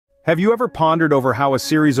Have you ever pondered over how a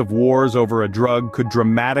series of wars over a drug could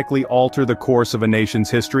dramatically alter the course of a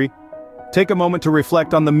nation's history? Take a moment to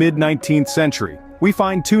reflect on the mid-19th century. We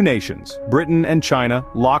find two nations, Britain and China,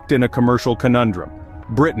 locked in a commercial conundrum.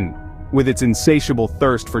 Britain, with its insatiable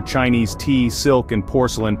thirst for Chinese tea, silk, and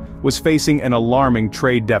porcelain, was facing an alarming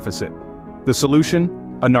trade deficit. The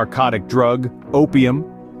solution? A narcotic drug, opium.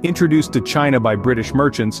 Introduced to China by British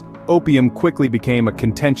merchants, opium quickly became a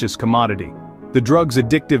contentious commodity. The drug's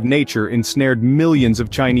addictive nature ensnared millions of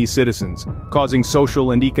Chinese citizens, causing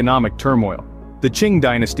social and economic turmoil. The Qing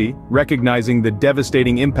dynasty, recognizing the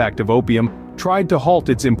devastating impact of opium, tried to halt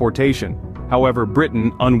its importation. However,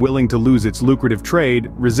 Britain, unwilling to lose its lucrative trade,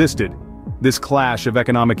 resisted. This clash of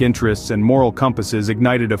economic interests and moral compasses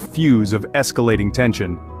ignited a fuse of escalating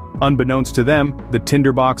tension. Unbeknownst to them, the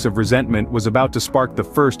tinderbox of resentment was about to spark the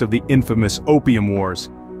first of the infamous Opium Wars.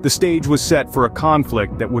 The stage was set for a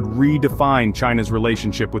conflict that would redefine China's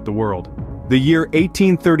relationship with the world. The year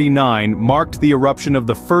 1839 marked the eruption of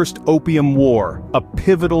the First Opium War, a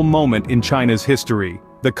pivotal moment in China's history.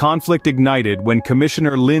 The conflict ignited when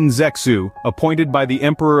Commissioner Lin Zexu, appointed by the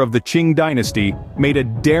Emperor of the Qing dynasty, made a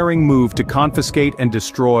daring move to confiscate and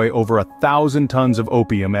destroy over 1,000 tons of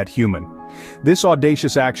opium at Human. This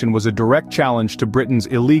audacious action was a direct challenge to Britain's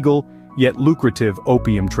illegal, yet lucrative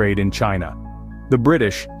opium trade in China. The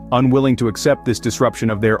British, unwilling to accept this disruption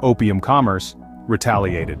of their opium commerce,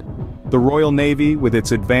 retaliated. The Royal Navy, with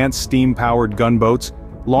its advanced steam-powered gunboats,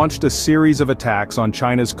 launched a series of attacks on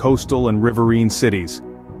China's coastal and riverine cities.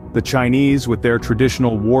 The Chinese, with their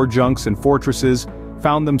traditional war junks and fortresses,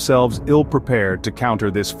 found themselves ill-prepared to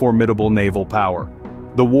counter this formidable naval power.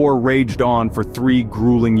 The war raged on for 3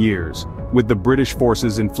 grueling years, with the British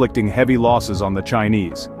forces inflicting heavy losses on the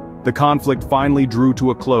Chinese. The conflict finally drew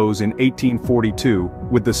to a close in 1842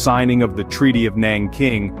 with the signing of the Treaty of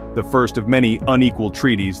Nanking, the first of many unequal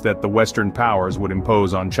treaties that the Western powers would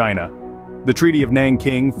impose on China. The Treaty of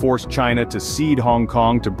Nanking forced China to cede Hong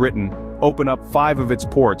Kong to Britain, open up 5 of its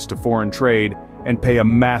ports to foreign trade, and pay a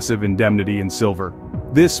massive indemnity in silver.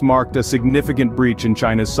 This marked a significant breach in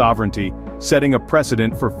China's sovereignty, setting a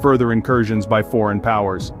precedent for further incursions by foreign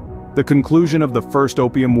powers. The conclusion of the First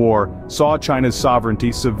Opium War saw China's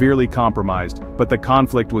sovereignty severely compromised, but the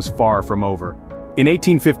conflict was far from over. In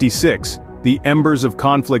 1856, the embers of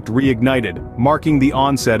conflict reignited, marking the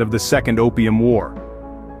onset of the Second Opium War.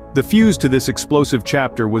 The fuse to this explosive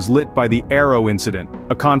chapter was lit by the Arrow incident,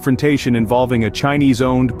 a confrontation involving a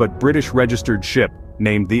Chinese-owned but British-registered ship,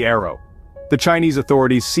 named the Arrow. The Chinese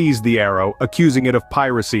authorities seized the Arrow, accusing it of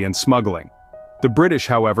piracy and smuggling. The British,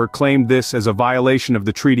 however, claimed this as a violation of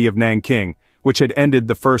the Treaty of Nanking, which had ended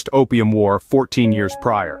the First Opium War 14 years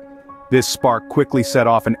prior. This spark quickly set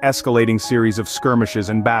off an escalating series of skirmishes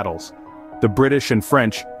and battles. The British and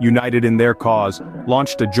French, united in their cause,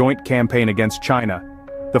 launched a joint campaign against China.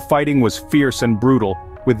 The fighting was fierce and brutal,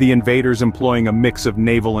 with the invaders employing a mix of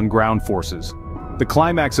naval and ground forces. The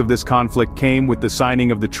climax of this conflict came with the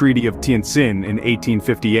signing of the Treaty of Tientsin in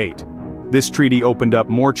 1858. This treaty opened up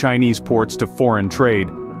more Chinese ports to foreign trade,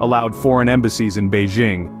 allowed foreign embassies in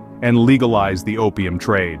Beijing, and legalized the opium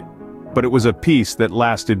trade. But it was a peace that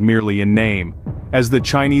lasted merely in name, as the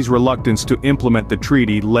Chinese reluctance to implement the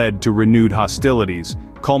treaty led to renewed hostilities,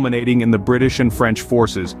 culminating in the British and French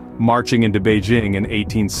forces marching into Beijing in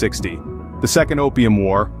 1860. The Second Opium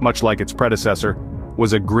War, much like its predecessor,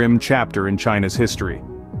 was a grim chapter in China's history.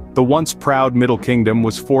 The once proud Middle Kingdom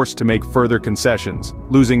was forced to make further concessions,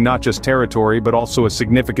 losing not just territory but also a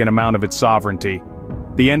significant amount of its sovereignty.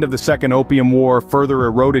 The end of the Second Opium War further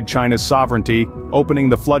eroded China's sovereignty, opening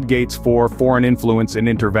the floodgates for foreign influence and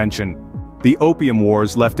intervention. The Opium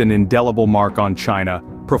Wars left an indelible mark on China,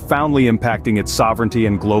 profoundly impacting its sovereignty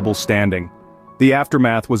and global standing. The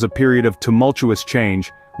aftermath was a period of tumultuous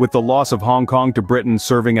change, with the loss of Hong Kong to Britain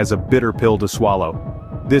serving as a bitter pill to swallow.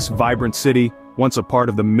 This vibrant city, once a part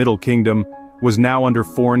of the Middle Kingdom, was now under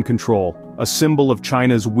foreign control, a symbol of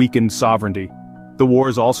China's weakened sovereignty. The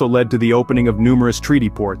wars also led to the opening of numerous treaty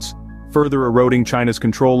ports, further eroding China's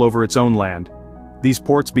control over its own land. These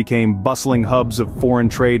ports became bustling hubs of foreign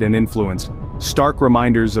trade and influence, stark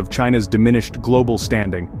reminders of China's diminished global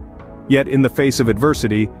standing. Yet in the face of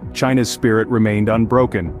adversity, China's spirit remained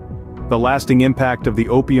unbroken. The lasting impact of the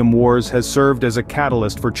Opium Wars has served as a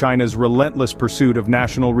catalyst for China's relentless pursuit of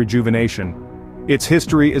national rejuvenation. Its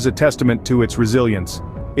history is a testament to its resilience,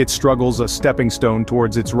 its struggles a stepping stone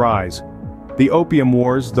towards its rise. The Opium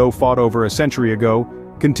Wars, though fought over a century ago,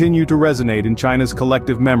 continue to resonate in China's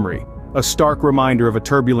collective memory, a stark reminder of a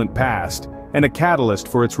turbulent past, and a catalyst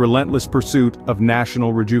for its relentless pursuit of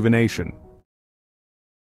national rejuvenation.